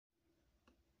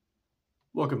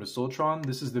Welcome to Soltron.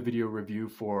 This is the video review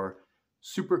for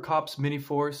Supercops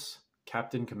Miniforce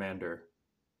Captain Commander.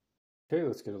 Okay,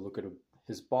 let's get a look at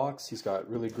his box. He's got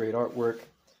really great artwork.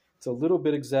 It's a little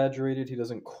bit exaggerated. He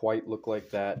doesn't quite look like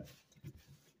that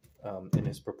in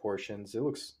his proportions.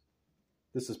 This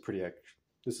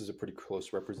is a pretty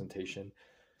close representation.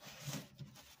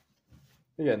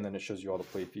 Yeah, and then it shows you all the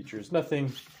play features.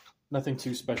 Nothing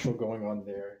too special going on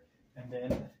there. And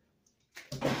then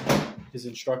his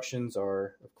instructions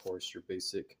are, of course, your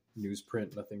basic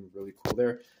newsprint. Nothing really cool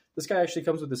there. This guy actually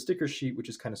comes with a sticker sheet, which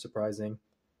is kind of surprising.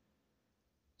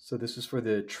 So this is for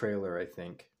the trailer, I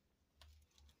think.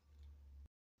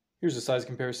 Here's a size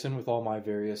comparison with all my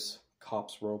various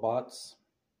Cops robots.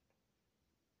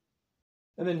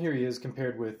 And then here he is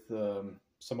compared with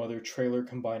some other trailer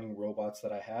combining robots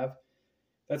that I have.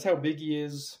 That's how big he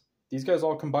is. These guys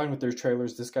all combine with their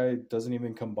trailers. This guy doesn't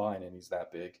even combine, and he's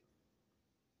that big.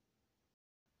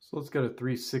 So let's get a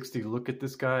 360 look at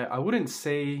this guy. I wouldn't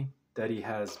say that he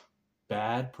has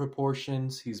bad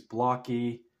proportions. He's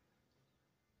blocky.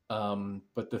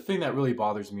 But the thing that really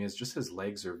bothers me is just his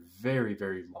legs are very,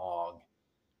 very long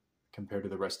compared to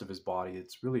the rest of his body.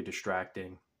 It's really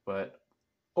distracting. But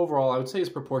overall, I would say his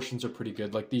proportions are pretty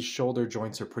good. Like these shoulder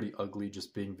joints are pretty ugly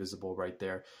just being visible right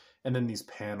there. And then these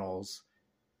panels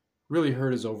really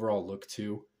hurt his overall look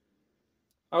too.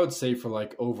 I would say for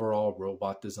like overall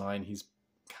robot design, he's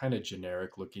kind of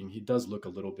generic looking. He does look a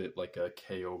little bit like a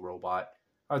KO robot.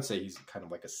 I would say he's kind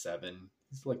of like a 7.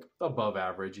 He's like above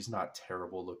average. He's not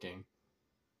terrible looking.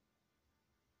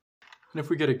 And if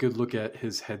we get a good look at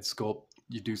his head sculpt,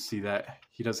 you do see that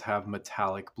he does have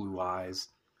metallic blue eyes.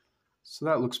 So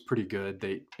that looks pretty good.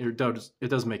 It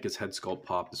does make his head sculpt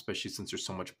pop, especially since there's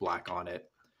so much black on it.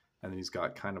 And then he's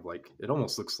got kind of like, it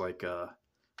almost looks like a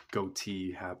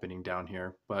goatee happening down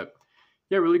here. But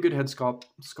yeah, really good head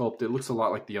sculpt. It looks a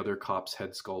lot like the other Cops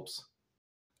head sculpts.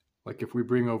 Like if we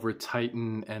bring over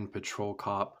Titan and Patrol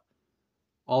Cop,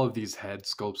 all of these head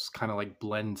sculpts kind of like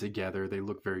blend together. They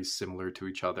look very similar to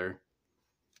each other.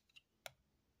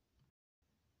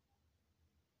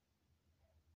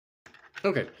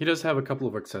 Okay, he does have a couple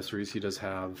of accessories. He does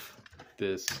have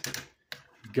this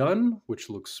gun, which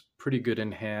looks pretty good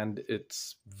in hand.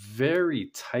 It's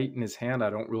very tight in his hand. I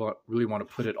don't really want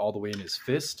to put it all the way in his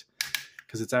fist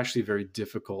because it's actually very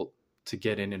difficult to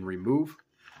get in and remove.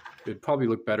 It'd probably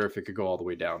look better if it could go all the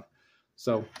way down.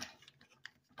 So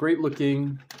great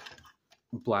looking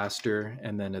blaster,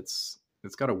 and then it's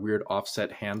got a weird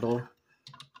offset handle.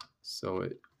 So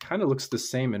it kind of looks the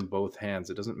same in both hands.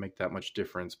 It doesn't make that much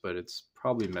difference, but it's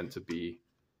probably meant to be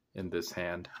in this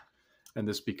hand. And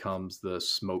this becomes the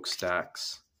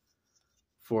smokestacks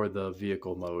for the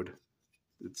vehicle mode.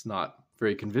 It's not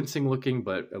very convincing looking,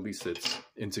 but at least it's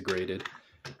integrated.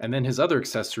 And then his other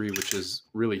accessory, which is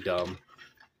really dumb,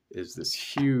 is this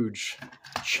huge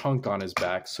chunk on his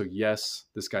back. So yes,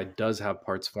 this guy does have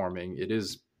parts forming. It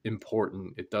is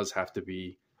important. It does have to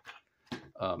be,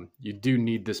 you do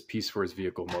need this piece for his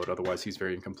vehicle mode. Otherwise he's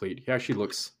very incomplete. He actually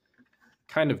looks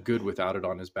kind of good without it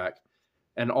on his back.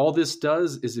 And all this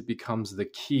does is it becomes the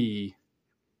key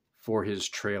for his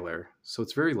trailer. So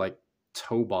it's very like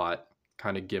Towbot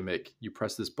kind of gimmick. You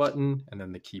press this button and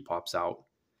then the key pops out,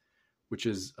 which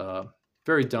is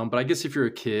very dumb. But I guess if you're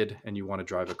a kid and you want to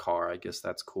drive a car, I guess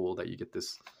that's cool that you get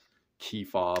this key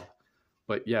fob.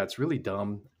 But yeah, it's really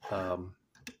dumb.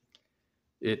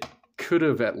 It could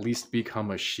have at least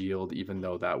become a shield, even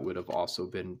though that would have also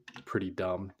been pretty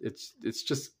dumb. It's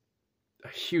just a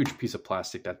huge piece of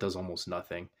plastic that does almost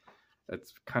nothing.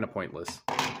 That's kind of pointless.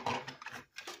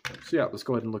 So yeah, let's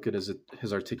go ahead and look at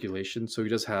his articulation. So he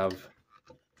does have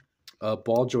a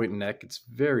ball joint neck. It's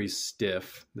very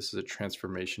stiff. This is a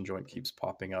transformation joint, keeps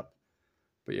popping up.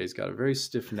 But yeah, he's got a very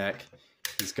stiff neck.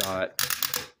 He's got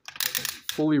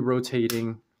fully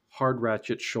rotating hard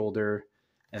ratchet shoulder.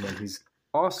 And then he's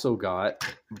also got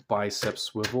bicep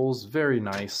swivels. Very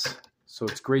nice. So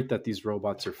it's great that these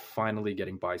robots are finally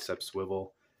getting bicep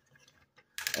swivel.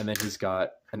 And then he's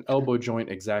got an elbow joint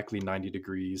exactly 90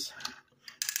 degrees.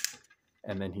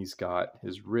 And then he's got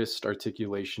his wrist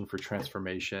articulation for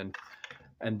transformation.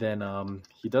 And then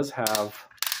he does have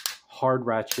hard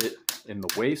ratchet in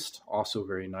the waist, also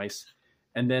very nice.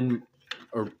 And then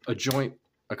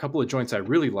a couple of joints I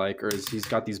really like is he's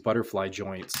got these butterfly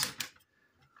joints,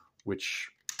 which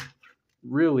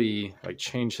really like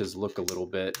change his look a little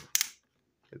bit.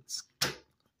 It's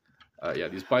yeah,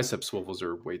 these bicep swivels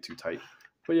are way too tight.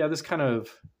 But yeah, this kind of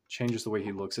changes the way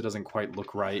he looks. It doesn't quite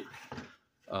look right.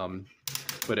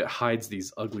 But it hides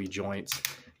these ugly joints.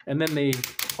 And then they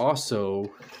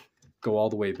also go all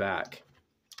the way back.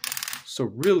 So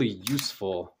really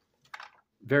useful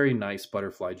very nice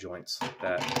butterfly joints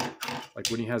that, like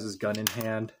when he has his gun in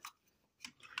hand,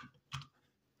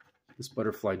 this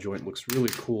butterfly joint looks really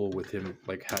cool with him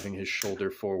like having his shoulder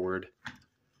forward,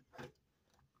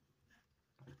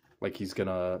 like he's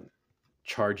gonna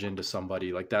charge into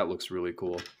somebody. Like that looks really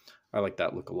cool. I like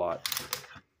that look a lot.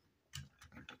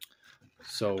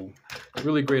 So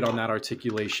really great on that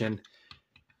articulation.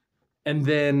 And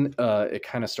then it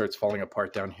kind of starts falling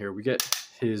apart down here. We get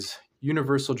his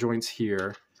universal joints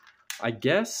here. I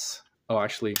guess, oh,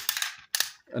 actually,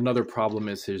 another problem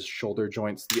is his shoulder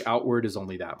joints. The outward is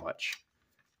only that much,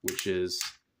 which is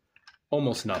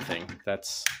almost nothing.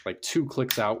 That's like 2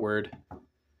 clicks outward.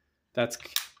 That's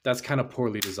kind of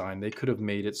poorly designed. They could have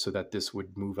made it so that this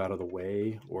would move out of the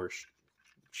way or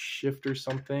shift or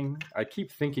something. I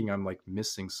keep thinking I'm like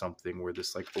missing something where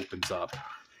this like opens up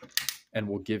and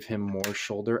will give him more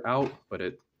shoulder out, but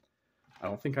I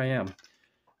don't think I am.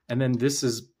 And then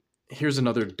here's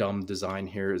another dumb design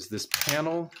here, is this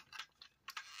panel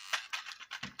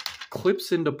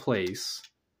clips into place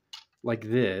like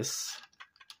this.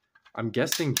 I'm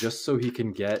guessing just so he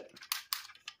can get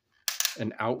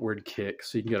an outward kick,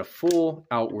 so you can get a full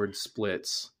outward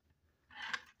splits.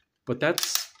 But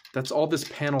that's all this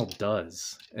panel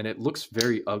does, and it looks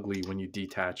very ugly when you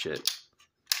detach it.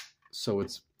 So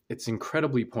it's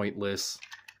incredibly pointless.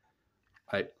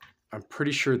 I'm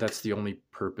pretty sure that's the only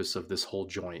purpose of this whole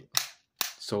joint.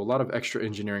 So a lot of extra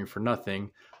engineering for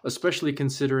nothing, especially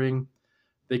considering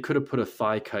they could have put a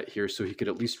thigh cut here so he could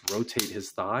at least rotate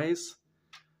his thighs.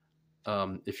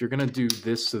 If you're going to do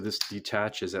this so this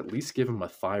detaches, at least give him a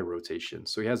thigh rotation.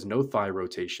 So he has no thigh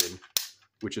rotation,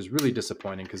 which is really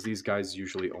disappointing because these guys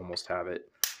usually almost have it.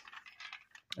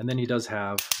 And then he does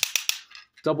have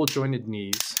double jointed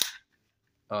knees.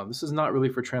 This is not really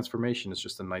for transformation. It's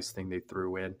just a nice thing they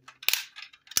threw in.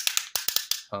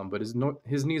 But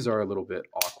his knees are a little bit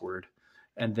awkward.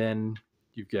 And then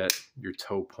you get your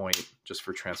toe point just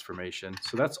for transformation.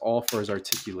 So that's all for his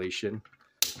articulation.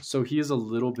 So he is a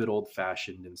little bit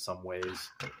old-fashioned in some ways.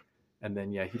 And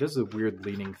then, yeah, he does a weird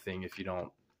leaning thing if you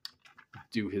don't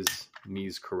do his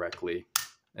knees correctly.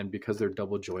 And because they're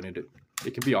double jointed,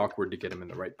 it can be awkward to get him in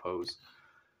the right pose.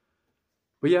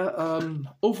 But yeah,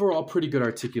 overall pretty good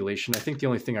articulation. I think the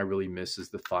only thing I really miss is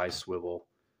the thigh swivel.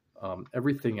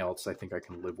 Everything else I think I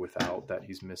can live without that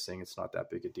he's missing. It's not that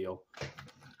big a deal.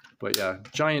 But yeah,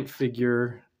 giant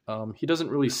figure. He doesn't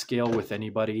really scale with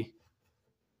anybody.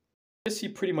 I guess he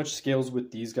pretty much scales with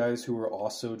these guys who are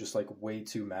also just like way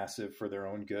too massive for their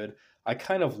own good. I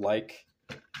kind of like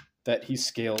that he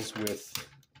scales with,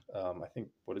 I think,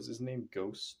 what is his name?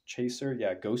 Ghost Chaser?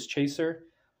 Yeah, Ghost Chaser.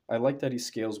 I like that he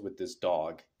scales with this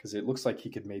dog because it looks like he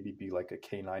could maybe be like a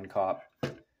canine cop.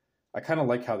 I kind of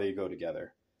like how they go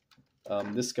together.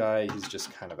 This guy, he's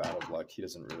just kind of out of luck. He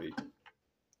doesn't really...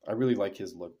 I really like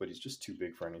his look, but he's just too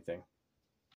big for anything.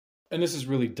 And this is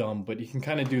really dumb, but he can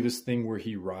kind of do this thing where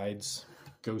he rides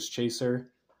Ghost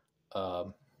Chaser.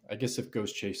 I guess if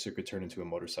Ghost Chaser could turn into a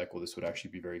motorcycle, this would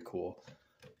actually be very cool.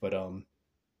 But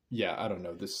yeah, I don't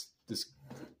know. This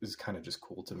is kind of just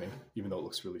cool to me, even though it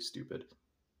looks really stupid.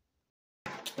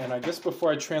 And I guess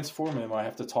before I transform him, I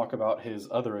have to talk about his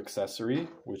other accessory,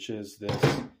 which is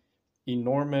this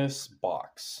enormous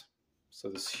box. So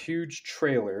this huge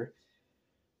trailer,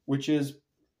 which is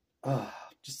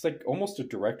just like almost a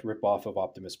direct ripoff of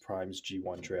Optimus Prime's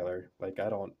G1 trailer. Like,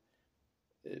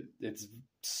 it's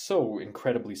so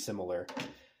incredibly similar.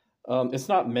 It's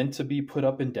not meant to be put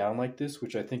up and down like this,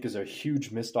 which I think is a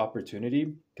huge missed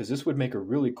opportunity, because this would make a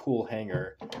really cool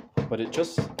hanger, but it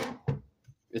just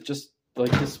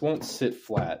like, this won't sit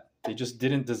flat. They just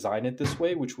didn't design it this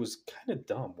way, which was kind of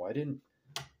dumb. Why didn't,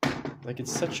 like,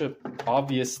 it's such an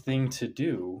obvious thing to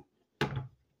do,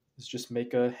 is just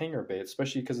make a hanger bay,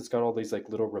 especially because it's got all these like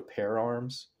little repair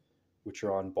arms, which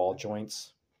are on ball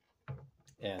joints,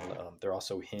 and they're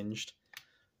also hinged.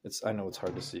 I know it's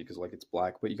hard to see because like it's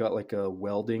black, but you got like a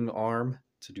welding arm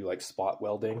to do like spot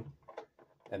welding,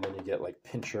 and then you get like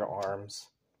pincher arms,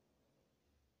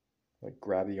 like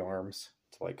grabby arms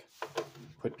to like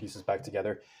put pieces back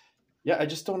together. Yeah, I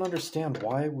just don't understand,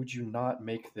 why would you not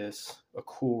make this a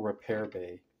cool repair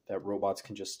bay that robots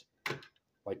can just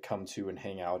like come to and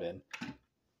hang out in?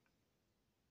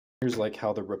 Here's like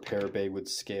how the repair bay would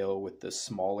scale with the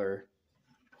smaller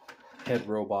head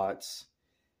robots.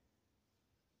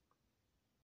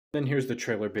 Then here's the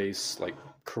trailer base, like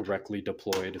correctly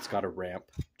deployed. It's got a ramp,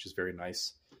 which is very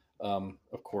nice.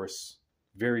 Of course,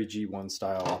 very G1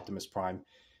 style Optimus Prime.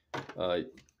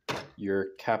 Your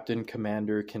Captain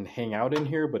Commander can hang out in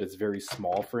here, but it's very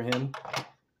small for him,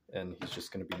 and he's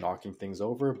just going to be knocking things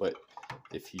over. But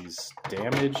if he's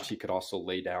damaged, he could also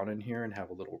lay down in here and have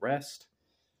a little rest.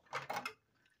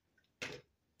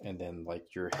 And then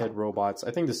like your head robots,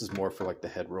 I think this is more for like the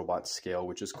head robot scale,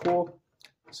 which is cool.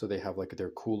 So they have like their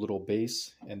cool little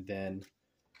base, and then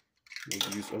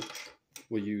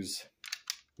we'll use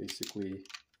basically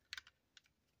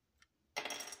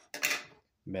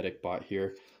medic bot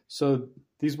here. So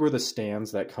these were the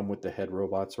stands that come with the head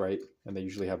robots, right? And they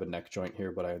usually have a neck joint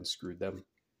here, but I unscrewed them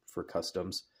for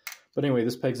customs. But anyway,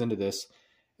 this pegs into this,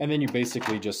 and then you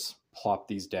basically just plop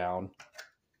these down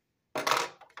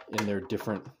in their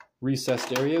different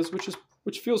recessed areas,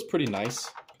 which feels pretty nice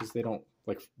because they don't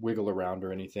like wiggle around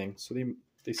or anything. So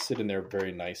they sit in there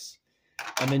very nice.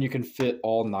 And then you can fit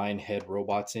all 9 head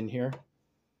robots in here.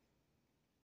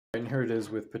 And here it is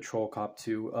with Patrol Cop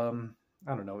 2.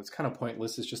 I don't know, it's kind of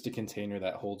pointless. It's just a container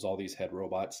that holds all these head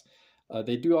robots.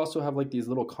 They do also have like these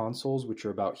little consoles, which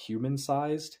are about human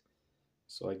sized.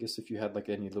 So I guess if you had like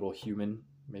any little human,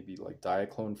 maybe like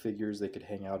Diaclone figures, they could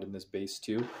hang out in this base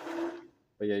too.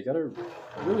 But yeah, you got a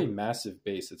really massive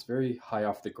base. It's very high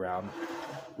off the ground,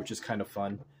 which is kind of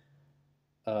fun.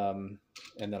 And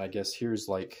then I guess here's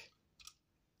like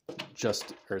Justice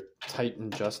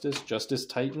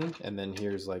Titan, and then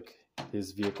here's like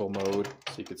his vehicle mode,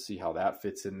 so you could see how that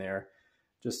fits in there.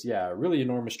 Just, yeah, a really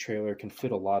enormous trailer, can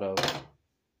fit a lot of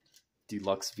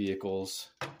deluxe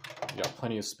vehicles. You got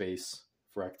plenty of space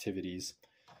for activities.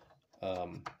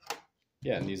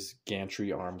 Yeah, and these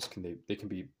gantry arms they can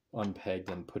be unpegged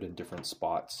and put in different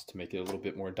spots to make it a little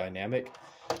bit more dynamic.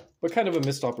 But kind of a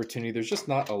missed opportunity. There's just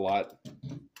not a lot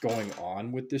going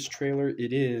on with this trailer.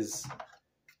 It is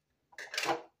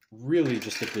really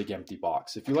just a big empty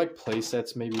box. If you like play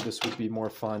sets, maybe this would be more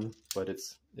fun, but it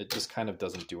just kind of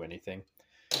doesn't do anything.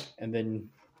 And then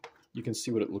you can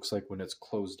see what it looks like when it's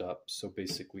closed up. So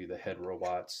basically the head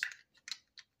robots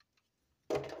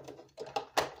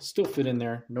still fit in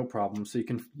there, no problem. So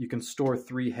you can store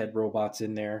 3 head robots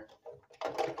in there.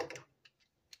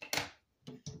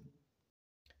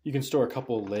 You can store a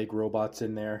couple of leg robots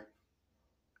in there.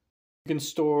 You can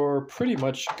store pretty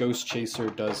much Ghost Chaser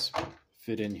does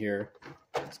fit in here.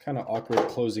 It's kind of awkward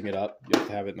closing it up. You have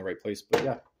to have it in the right place, but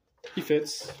yeah, he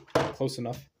fits close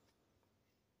enough.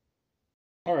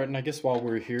 All right, and I guess while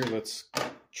we're here, let's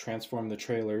transform the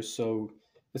trailer. So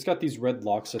it's got these red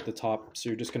locks at the top, so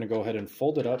you're just going to go ahead and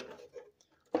fold it up.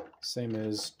 Same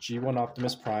as G1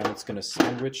 Optimus Prime. It's going to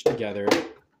sandwich together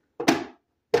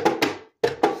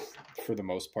for the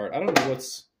most part. I don't know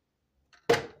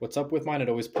what's up with mine. It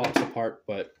always pops apart,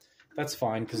 but that's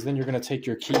fine, because then you're going to take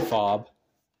your key fob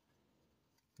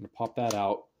and pop that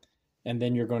out, and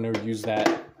then you're going to use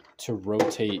that to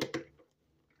rotate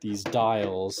these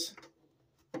dials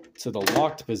to the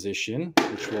locked position,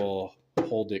 which will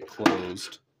hold it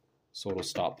closed, so it'll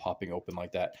stop popping open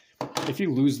like that. If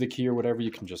you lose the key or whatever,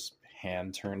 you can just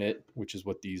hand turn it, which is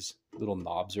what these little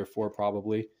knobs are for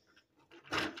probably.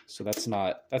 So that's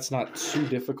not too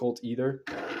difficult either.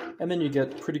 And then you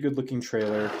get a pretty good looking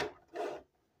trailer.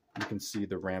 You can see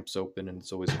the ramps open, and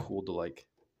it's always cool to like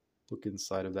look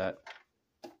inside of that.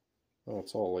 Oh,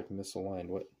 it's all like misaligned.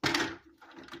 What?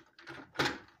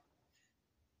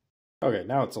 Okay,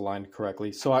 now it's aligned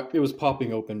correctly. So it was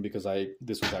popping open because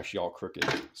this was actually all crooked,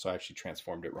 so I actually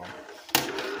transformed it wrong.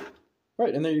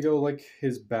 Right, and there you go, like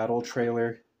his battle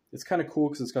trailer. It's kind of cool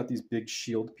because it's got these big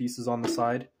shield pieces on the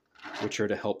side, which are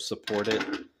to help support it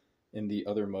in the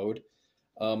other mode.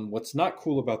 What's not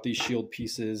cool about these shield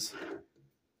pieces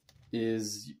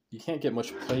is you can't get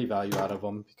much play value out of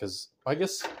them, because I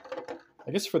guess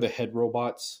for the head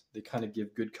robots, they kind of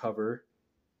give good cover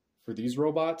for these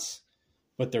robots,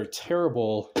 but they're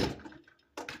terrible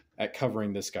at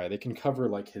covering this guy. They can cover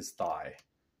like his thigh.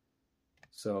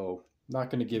 So not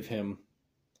going to give him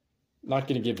a lot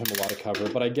of cover,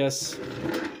 but I guess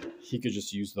he could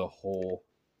just use the whole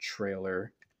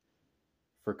trailer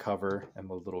for cover, and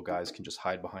the little guys can just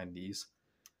hide behind these.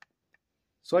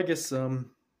 So I guess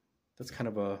that's kind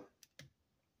of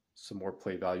some more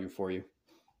play value for you.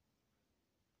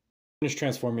 Finish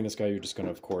transforming this guy, you're just going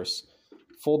to, of course,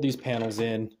 fold these panels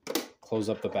in, close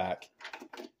up the back,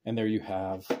 and there you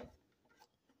have.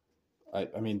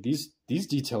 I mean, these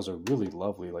details are really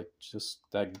lovely. Like, just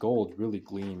that gold really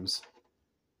gleams.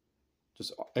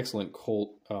 Just excellent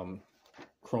chrome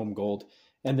gold.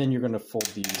 And then you're going to fold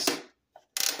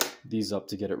these up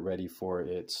to get it ready for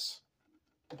its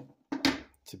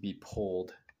to be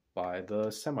pulled by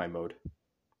the semi mode.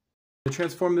 To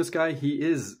transform this guy, he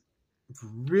is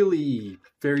really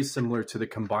very similar to the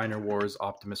Combiner Wars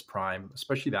Optimus Prime,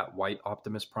 especially that white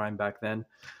Optimus Prime back then.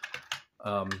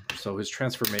 So his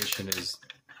transformation is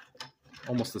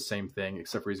almost the same thing,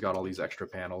 except for he's got all these extra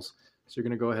panels. So you're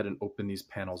going to go ahead and open these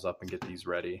panels up and get these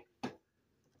ready.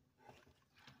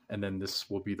 And then this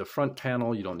will be the front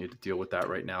panel. You don't need to deal with that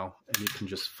right now. And you can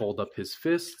just fold up his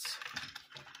fists.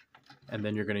 And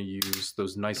then you're going to use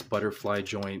those nice butterfly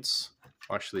joints.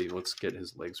 Actually, let's get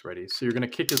his legs ready. So you're going to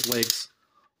kick his legs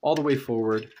all the way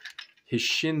forward. His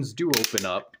shins do open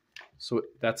up. So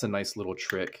that's a nice little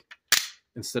trick.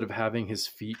 Instead of having his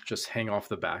feet just hang off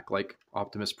the back like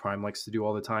Optimus Prime likes to do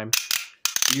all the time,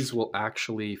 these will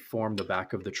actually form the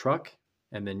back of the truck.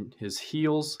 And then his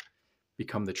heels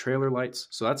become the trailer lights.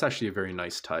 So that's actually a very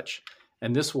nice touch.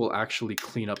 And this will actually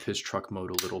clean up his truck mode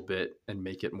a little bit and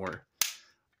make it more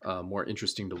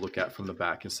interesting to look at from the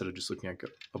back instead of just looking at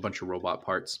a bunch of robot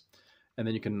parts. And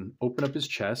then you can open up his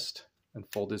chest and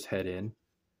fold his head in.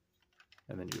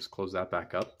 And then you just close that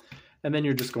back up. And then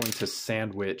you're just going to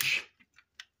sandwich,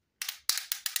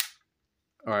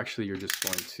 or actually you're just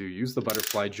going to use the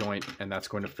butterfly joint, and that's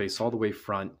going to face all the way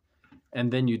front.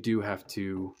 And then you do have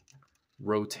to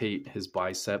rotate his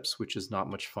biceps, which is not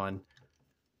much fun.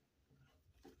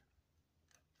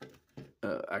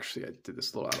 Actually, I did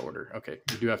this a little out of order. Okay,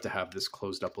 you do have to have this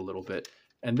closed up a little bit,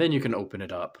 and then you can open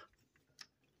it up,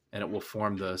 and it will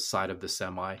form the side of the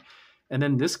semi. And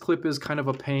then this clip is kind of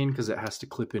a pain because it has to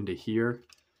clip into here,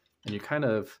 and you kind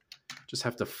of just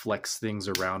have to flex things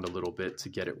around a little bit to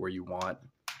get it where you want.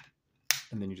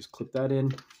 And then you just clip that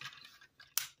in,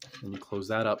 and you close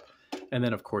that up. And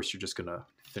then, of course, you're just going to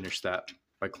finish that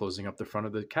by closing up the front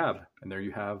of the cab. And there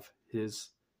you have his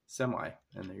semi.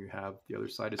 And there you have the other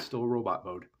side is still robot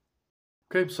mode.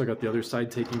 Okay, so I got the other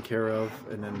side taken care of.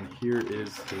 And then here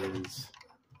is his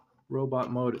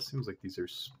robot mode. It seems like these are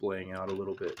splaying out a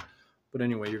little bit. But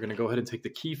anyway, you're going to go ahead and take the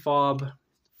key fob,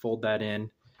 fold that in,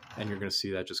 and you're going to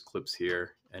see that just clips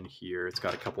here and here. It's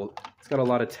got a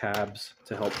lot of tabs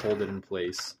to help hold it in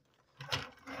place.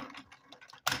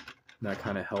 And that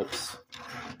kind of helps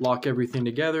lock everything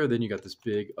together. Then you got this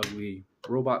big, ugly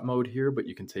robot mode here, but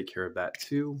you can take care of that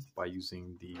too by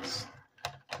using this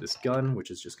gun,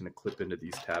 which is just going to clip into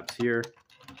these tabs here.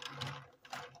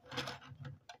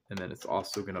 And then it's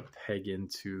also going to peg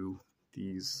into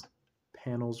these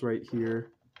panels right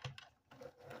here,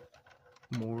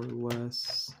 more or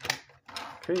less.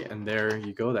 Okay, and there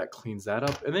you go. That cleans that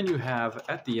up. And then you have,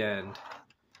 at the end,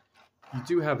 you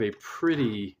do have a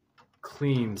pretty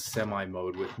clean semi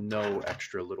mode with no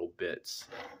extra little bits.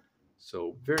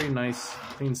 So very nice,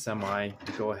 clean semi.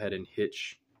 You go ahead and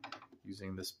hitch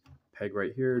using this peg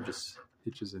right here, just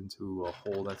hitches into a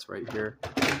hole that's right here.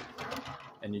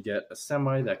 And you get a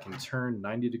semi that can turn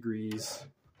 90 degrees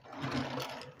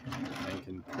and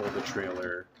can pull the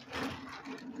trailer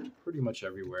pretty much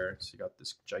everywhere. So you got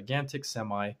this gigantic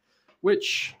semi,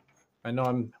 which I know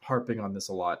I'm harping on this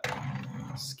a lot,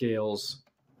 scales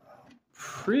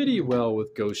pretty well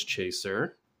with Ghost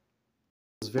Chaser.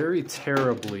 It's very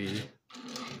terribly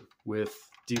with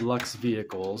deluxe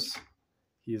vehicles.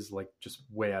 He is like just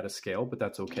way out of scale, but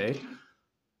that's okay.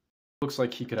 Looks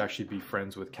like he could actually be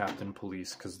friends with Captain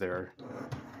Police because they're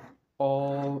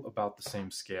all about the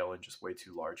same scale and just way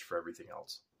too large for everything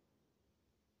else.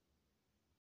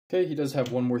 Okay, he does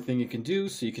have one more thing you can do,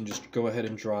 so you can just go ahead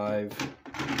and drive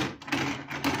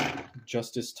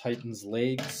Justice Titan's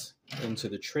legs into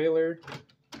the trailer.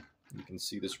 You can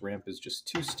see this ramp is just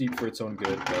too steep for its own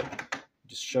good, but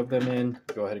just shove them in,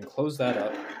 go ahead and close that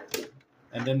up.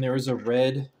 And then there is a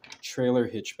red trailer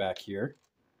hitch back here,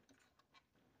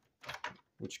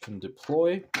 which can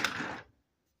deploy.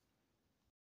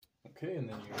 Okay, and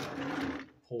then you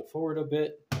pull forward a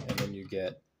bit, and then you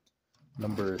get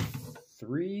number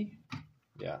 3.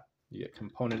 Yeah, you get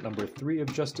component number 3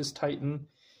 of Justice Titan.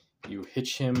 You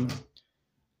hitch him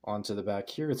onto the back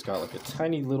here. It's got like a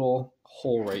tiny little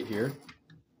hole right here,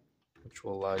 which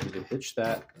will allow you to hitch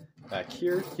that back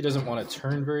here. He doesn't want to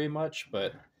turn very much,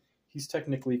 but he's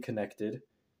technically connected.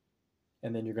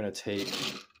 And then you're going to take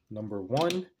number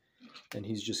 1, and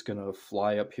he's just going to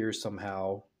fly up here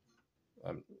somehow.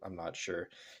 I'm not sure.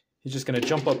 He's just going to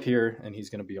jump up here, and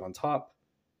he's going to be on top.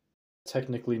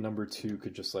 Technically, number 2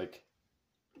 could just like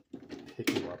pick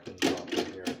you up and drop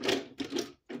him here.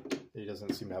 He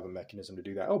doesn't seem to have a mechanism to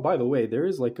do that. Oh, by the way, there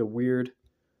is like a weird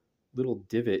little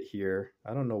divot here.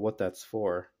 I don't know what that's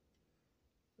for.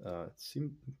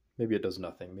 Maybe it does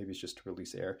nothing. Maybe it's just to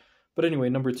release air. But anyway,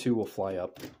 number 2 will fly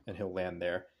up and he'll land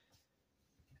there.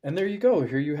 And there you go.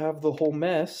 Here you have the whole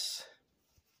mess,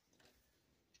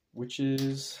 which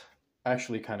is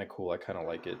actually kind of cool. I kind of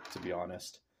like it, to be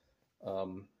honest.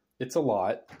 It's a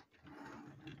lot.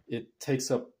 It takes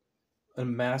up a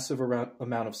massive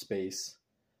amount of space.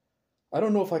 I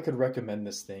don't know if I could recommend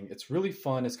this thing. It's really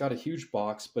fun. It's got a huge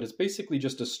box, but it's basically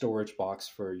just a storage box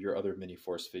for your other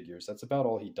Miniforce figures. That's about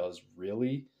all he does,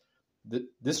 really.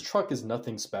 This truck is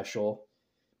nothing special.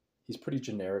 He's pretty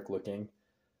generic looking.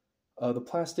 The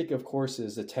plastic, of course,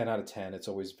 is a 10 out of 10. It's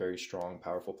always very strong,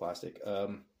 powerful plastic.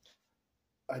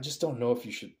 I just don't know if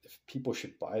people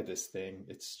should buy this thing.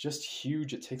 It's just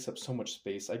huge. It takes up so much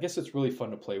space. I guess it's really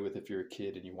fun to play with if you're a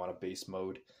kid and you want a base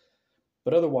mode.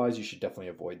 But otherwise, you should definitely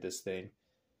avoid this thing.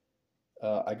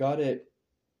 I got it,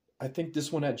 I think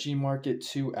this one at G Market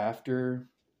too, after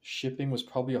shipping, was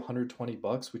probably 120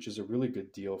 bucks, which is a really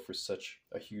good deal for such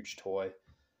a huge toy.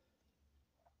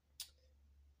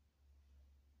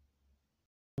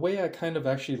 The way I kind of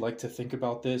actually like to think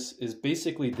about this is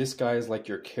basically this guy is like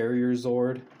your carrier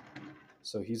Zord.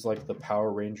 So he's like the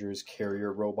Power Rangers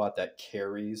carrier robot that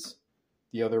carries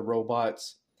the other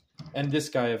robots. And this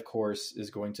guy, of course,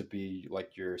 is going to be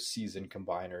like your season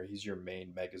combiner. He's your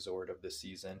main Megazord of the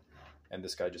season. And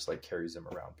this guy just like carries him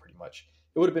around pretty much.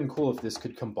 It would have been cool if this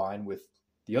could combine with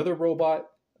the other robot.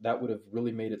 That would have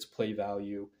really made its play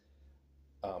value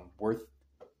worth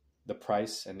the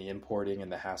price and the importing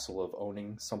and the hassle of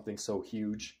owning something so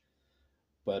huge.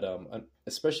 But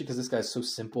especially because this guy's so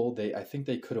simple, I think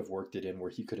they could have worked it in where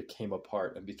he could have came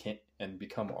apart and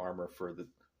become armor for the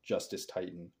Justice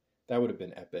Titan. That would have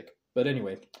been epic. But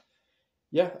anyway,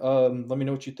 yeah, let me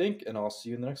know what you think, and I'll see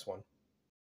you in the next one.